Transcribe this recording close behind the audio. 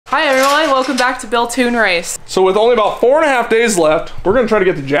Hi everyone, welcome back to Bill Toon Race. So with only about 4.5 days left, we're gonna try to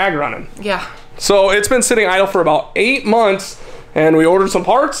get the Jag running. Yeah. So it's been sitting idle for about 8 months, and we ordered some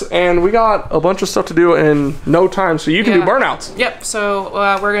parts, and we got a bunch of stuff to do in no time, so you can do burnouts. Yep, so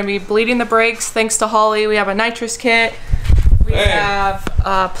we're gonna be bleeding the brakes thanks to Holly. We have a nitrous kit. We have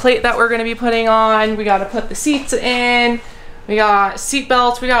a plate that we're gonna be putting on. We gotta put the seats in. We got seat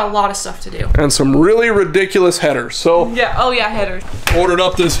belts. We got a lot of stuff to do. And some really ridiculous headers. So yeah, oh yeah, headers. Ordered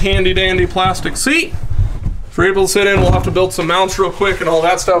up this handy dandy plastic seat. If we're able to sit in, we'll have to build some mounts real quick and all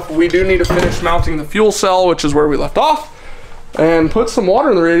that stuff. We do need to finish mounting the fuel cell, which is where we left off, and put some water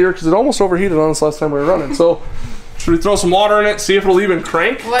in the radiator because it almost overheated on us last time we were running. So should we throw some water in it, see if it'll even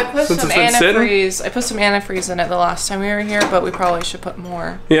crank? Well, I put some antifreeze. I put some antifreeze in it the last time we were here, but we probably should put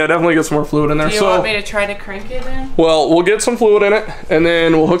more. Yeah, definitely get some more fluid in there. Do you want me to try to crank it then? Well, we'll get some fluid in it, and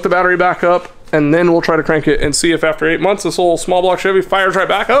then we'll hook the battery back up, and then we'll try to crank it and see if after 8 months this old small block Chevy fires right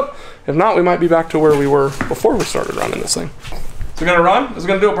back up. If not, we might be back to where we were before we started running this thing. Is it gonna run? Is it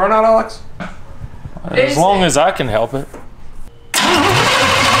gonna do a burnout, Alex? As long as I can help it.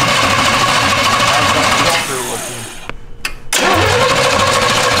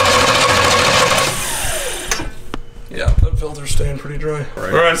 Yeah, that filter's staying pretty dry. All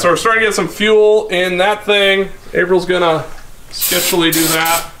right, so we're starting to get some fuel in that thing. April's gonna sketchily do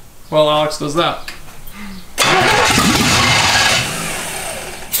that while Alex does that.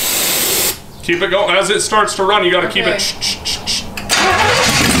 Keep it going. As it starts to run, you gotta keep it shh.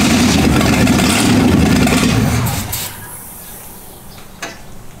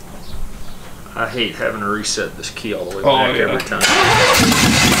 I hate having to reset this key all the way back every time.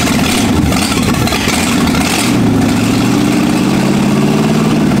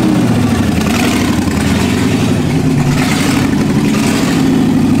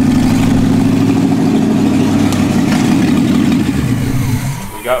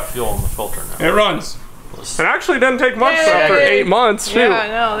 Got fuel in the filter now. It runs. It actually doesn't take much after 8 months. Shoot. Yeah, I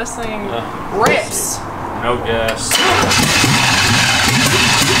know, this thing rips. No gas.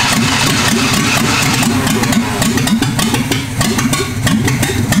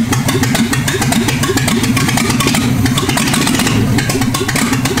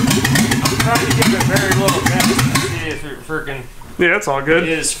 I'm trying to give it very little gas to see if it freaking. Yeah, it's all good. It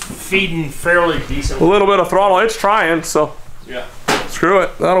is feeding fairly decent. A little bit of throttle. It's trying, so. Yeah. Screw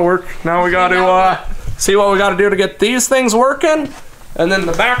it, that'll work. Now we got to see what we got to do to get these things working, and then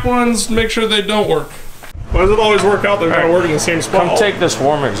the back ones, make sure they don't work. Why does it always work out? They're going to work in the same spot. Come take this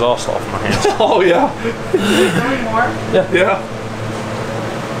warm exhaust off my hands. Oh yeah. Yeah. Yeah.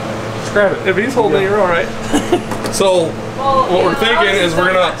 Just grab it. If he's holding it, you're all right. So what we're thinking is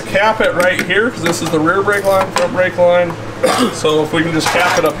we're going to cap it right here, because this is the rear brake line, front brake line. So if we can just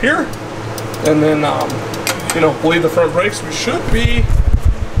cap it up here, and then you know, bleed the front brakes, we should be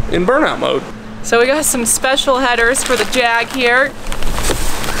in burnout mode. So we got some special headers for the Jag here.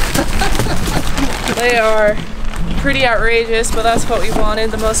 They are pretty outrageous, but that's what we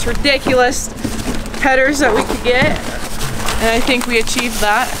wanted. The most ridiculous headers that we could get. And I think we achieved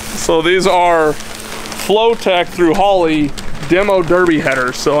that. So these are Flowtech through Holly demo derby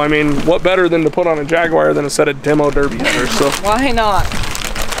headers. So I mean, what better than to put on a Jaguar than a set of demo derby headers? So why not?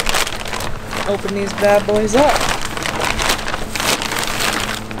 Open these bad boys up.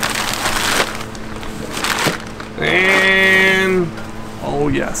 And oh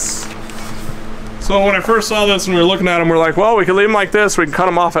yes. So when I first saw this and we were looking at them, we're like, well, we could leave them like this. We can cut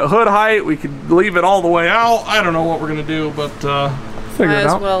them off at hood height. We could leave it all the way out. I don't know what we're gonna do, but figure it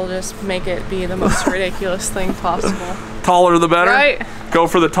out. Might as well just make it be the most ridiculous thing possible. Taller the better. Right. Go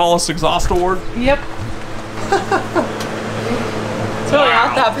for the tallest exhaust award. Yep. It's really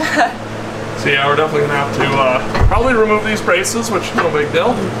not that bad. So yeah, we're definitely gonna have to probably remove these braces, which is no big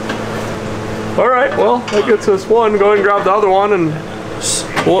deal. All right, well, that gets us one. Go ahead and grab the other one, and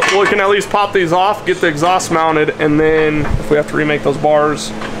we can at least pop these off, get the exhaust mounted, and then if we have to remake those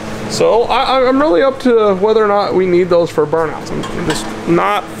bars. So I'm really up to whether or not we need those for burnouts. I'm just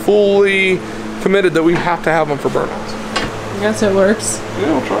not fully committed that we have to have them for burnouts. I guess it works.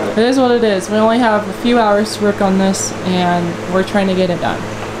 Yeah, we'll try it. It is what it is. We only have a few hours to work on this, and we're trying to get it done.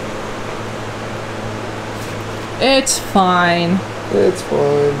 It's fine. It's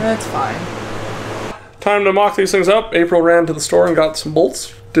fine. It's fine. Time to mock these things up. April ran to the store and got some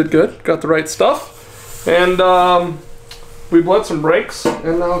bolts. Did good. Got the right stuff. And we bled some brakes.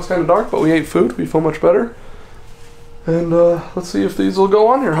 And now it's kind of dark, but we ate food. We feel much better. And let's see if these will go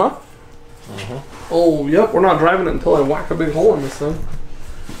on here, huh? Oh, yep. We're not driving it until I whack a big hole in this thing.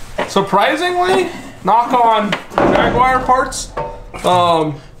 Surprisingly, knock on Jaguar parts,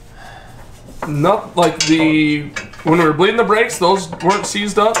 not like the when we were bleeding the brakes, those weren't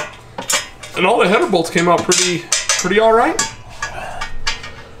seized up. And all the header bolts came out pretty all right.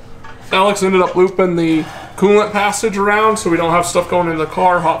 Alex ended up looping the coolant passage around so we don't have stuff going into the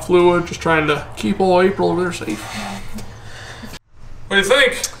car, hot fluid, just trying to keep old April over there safe. What do you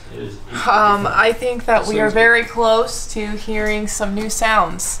think? I think that we are very close to hearing some new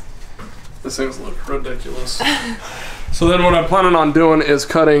sounds. This thing's look ridiculous. So then what I'm planning on doing is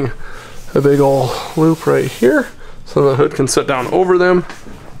cutting a big old loop right here so the hood can sit down over them.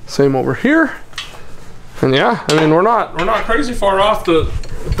 Same over here. And yeah, I mean, we're not crazy far off. The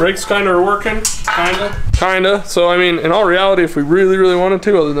brakes kind of are working, kinda. So I mean, in all reality, if we really wanted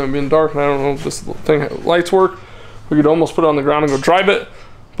to, other than being dark and I don't know if this thing lights work, we could almost put it on the ground and go drive it.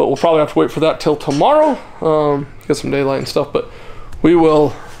 But we'll probably have to wait for that till tomorrow, get some daylight and stuff. But we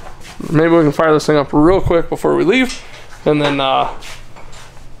will, maybe we can fire this thing up real quick before we leave, and then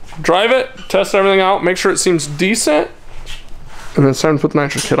drive it, test everything out, make sure it seems decent, and then it's time to put the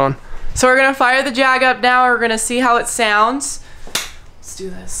nitrous kit on. So we're gonna fire the Jag up now. We're gonna see how it sounds. Let's do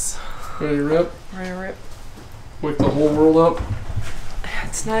this. Ready to rip? Ready to rip. Wake the whole world up.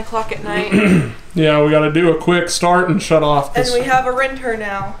 It's 9 o'clock at night. Yeah, we gotta do a quick start and shut off. And we have a renter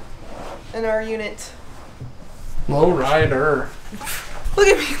now in our unit. Low rider. Look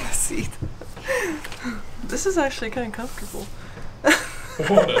at me in the seat. This is actually kind of comfortable.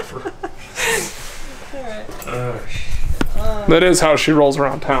 Whatever. Alright. That is how she rolls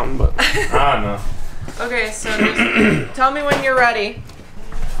around town, but I don't know. Okay, so just tell me when you're ready.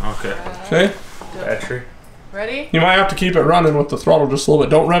 Okay. Okay. Battery. Ready? You might have to keep it running with the throttle just a little bit.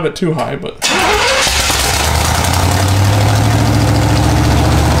 Don't rev it too high, but.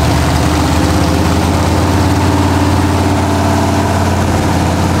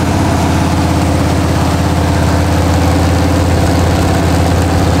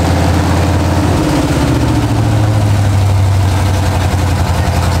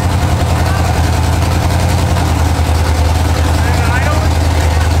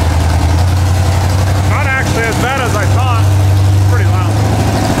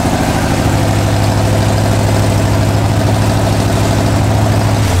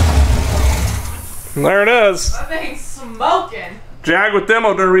 There it is. That thing's smoking. Jag with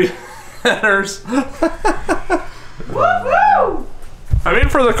demo derby headers. Woo-hoo! I mean,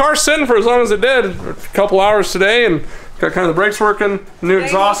 for the car sitting for as long as it did, a couple hours today, and got kind of the brakes working, new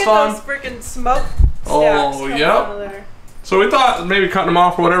exhaust on. Look at those freaking smoke stacks. Oh, yep. So we thought maybe cutting them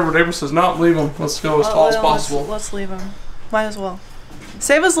off or whatever, but April says, no, leave them. Let's go as tall as possible. Let's leave them. Might as well.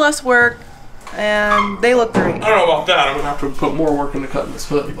 Save us less work, and they look great. I don't know about that. I'm going to have to put more work into cutting this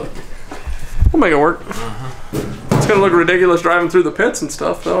hood, but we'll make it work. It's going to look ridiculous driving through the pits and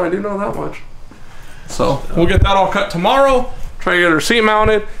stuff, though. I do know that much. So we'll get that all cut tomorrow, try to get our seat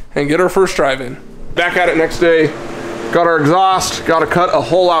mounted, and get our first drive in. Back at it next day. Got our exhaust, got to cut a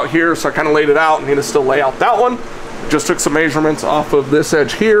hole out here, so I kind of laid it out and need to still lay out that one. Just took some measurements off of this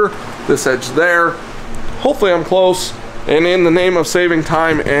edge here, this edge there. Hopefully I'm close. And in the name of saving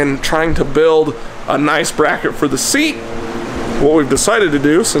time and trying to build a nice bracket for the seat, what we've decided to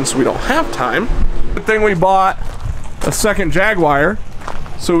do, since we don't have time, good thing we bought a second Jaguar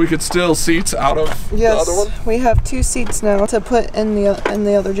so we could steal seats out of the other one. We have 2 seats now to put in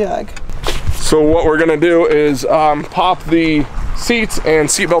the other Jag. So what we're gonna do is pop the seats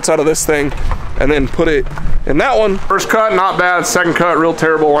and seat belts out of this thing and then put it in that one. First cut, not bad. Second cut, real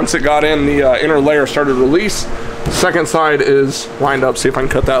terrible. Once it got in, the inner layer started to release. Second side is lined up, see if I can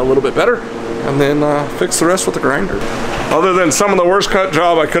cut that a little bit better, and then fix the rest with the grinder. Other than some of the worst cut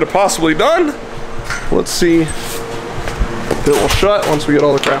job I could have possibly done, let's see if it will shut once we get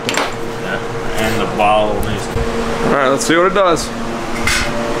all the crap in. Yeah, and the ball needs. All right, let's see what it does.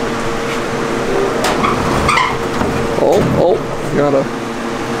 Oh, gotta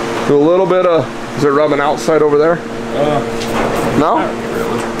do a little bit of, is it rubbing outside over there? No?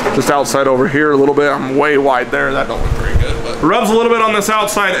 Really. Just outside over here a little bit. I'm way wide there. That don't look very good. But rubs a little bit on this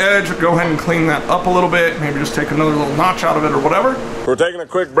outside edge. Go ahead and clean that up a little bit. Maybe just take another little notch out of it or whatever. We're taking a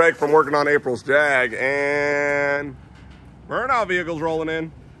quick break from working on April's Jag, and burnout vehicle's rolling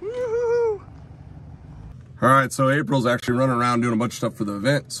in. Woo-hoo. All right, so April's actually running around doing a bunch of stuff for the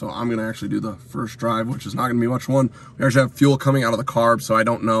event, so I'm gonna actually do the first drive, which is not gonna be much one. We actually have fuel coming out of the carb, so I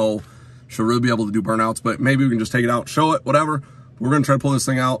don't know she'll really be able to do burnouts, but maybe we can just take it out, show it, whatever. We're gonna try to pull this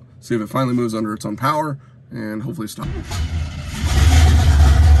thing out, see if it finally moves under its own power, and hopefully stop.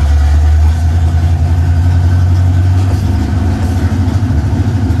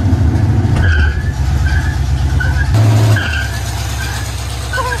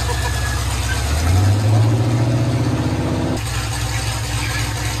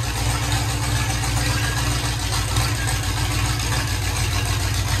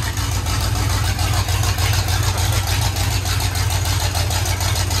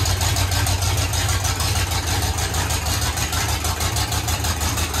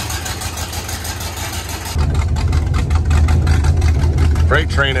 Brake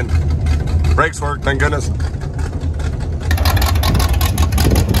training. Brakes work, thank goodness.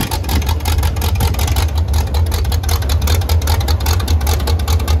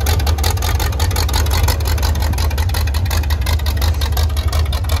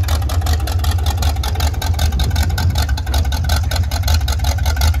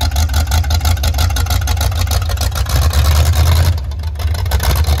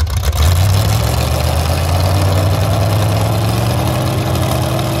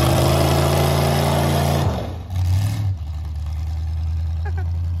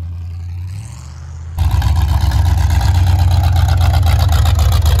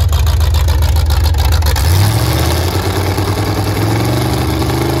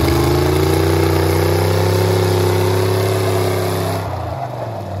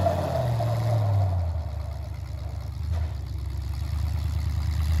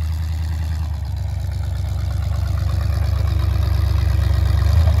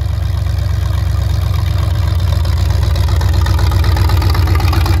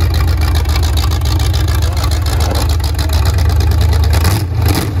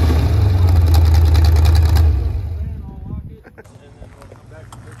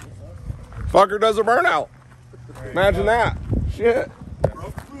 Fucker does a burnout. Imagine that. Shit.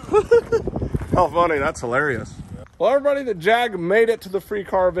 How funny. That's hilarious. Well, everybody, the Jag made it to the free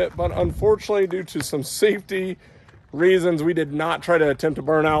car event, but unfortunately, due to some safety reasons, we did not try to attempt to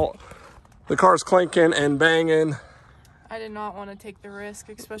burn out. The car's clanking and banging. I did not want to take the risk,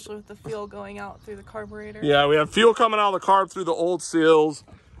 especially with the fuel going out through the carburetor. Yeah, we had fuel coming out of the carb through the old seals.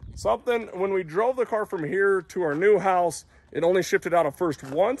 Something, when we drove the car from here to our new house, it only shifted out of first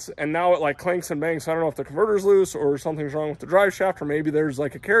once, and now it like clanks and bangs. So I don't know if the converter's loose or something's wrong with the drive shaft, or maybe there's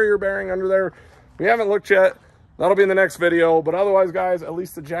like a carrier bearing under there. We haven't looked yet. That'll be in the next video. But otherwise, guys, at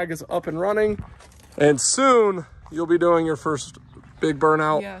least the Jag is up and running. And soon, you'll be doing your first big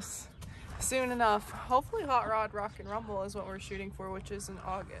burnout. Yes, soon enough. Hopefully Hot Rod Rock and Rumble is what we're shooting for, which is in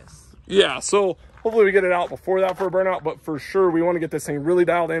August. Yeah, so hopefully we get it out before that for a burnout, but for sure we want to get this thing really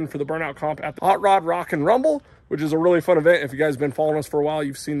dialed in for the burnout comp at the Hot Rod Rock and Rumble, which is a really fun event. If you guys have been following us for a while,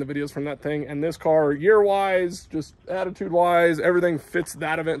 you've seen the videos from that thing. And this car, year-wise, just attitude-wise, everything fits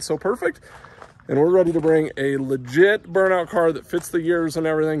that event so perfect. And we're ready to bring a legit burnout car that fits the years and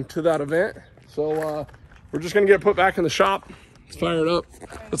everything to that event. So we're just going to get it put back in the shop. Let's fire it up.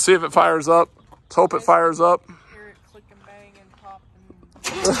 Let's see if it fires up. Let's hope it fires up. Hear it click and bang and pop.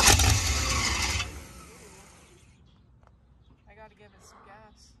 And... I got to give it some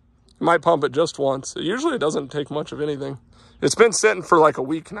gas. Might pump it just once. Usually it doesn't take much of anything. It's been sitting for like a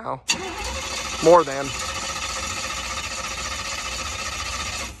week now. More than.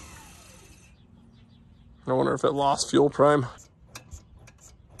 I wonder if it lost fuel prime.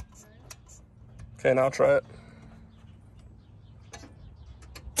 Okay, now try it.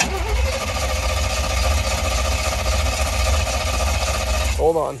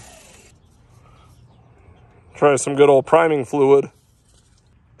 Hold on. Try some good old priming fluid.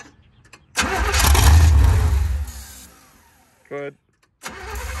 Good.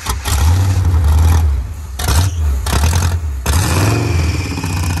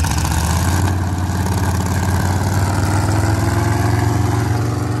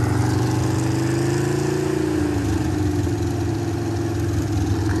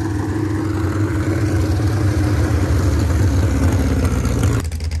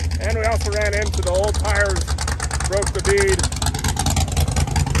 And we also ran into the old tires, broke the bead.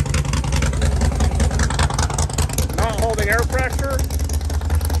 Holding air pressure.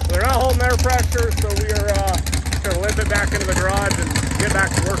 They're not holding air pressure, so we are going to lift it back into the garage and get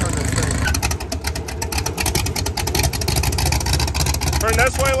back to work on this thing. Turn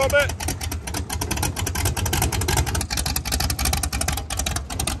this way a little bit.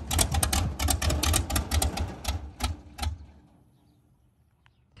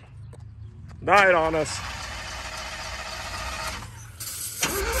 Died on us.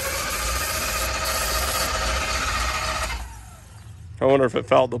 I wonder if it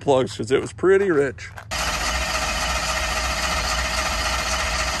fouled the plugs because it was pretty rich.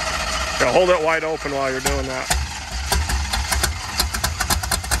 Yeah, hold it wide open while you're doing that.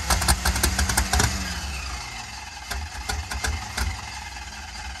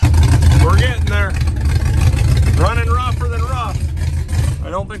 We're getting there. Running rougher than rough. I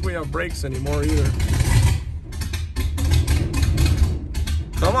don't think we have brakes anymore either.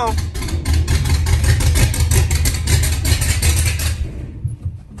 Come on.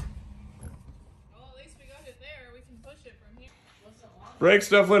 Brakes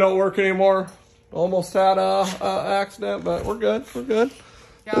definitely don't work anymore. Almost had a accident, but we're good. We're good.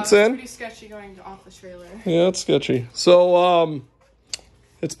 Yeah, it's in. Pretty sketchy going off the trailer. Yeah, it's sketchy. So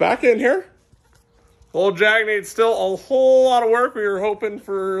it's back in here. Old Jag needs still a whole lot of work. We were hoping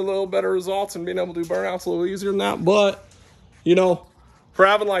for a little better results and being able to do burnouts a little easier than that. But, you know, for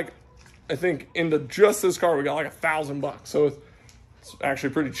having like, I think into just this car, we got like $1,000. So it's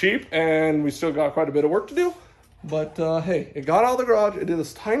actually pretty cheap, and we still got quite a bit of work to do. But hey, it got out of the garage. It did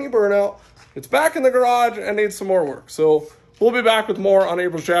this tiny burnout. It's back in the garage and needs some more work. So we'll be back with more on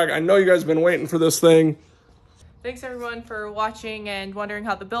April's Jag. I know you guys have been waiting for this thing. Thanks everyone for watching and wondering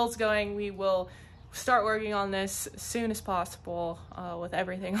how the build's going. We will start working on this as soon as possible with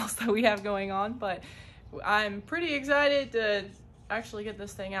everything else that we have going on. But I'm pretty excited to actually get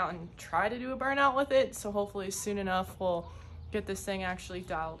this thing out and try to do a burnout with it. So hopefully soon enough we'll get this thing actually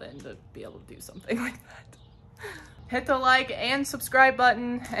dialed in to be able to do something like that. Hit the like and subscribe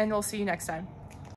button, and we'll see you next time.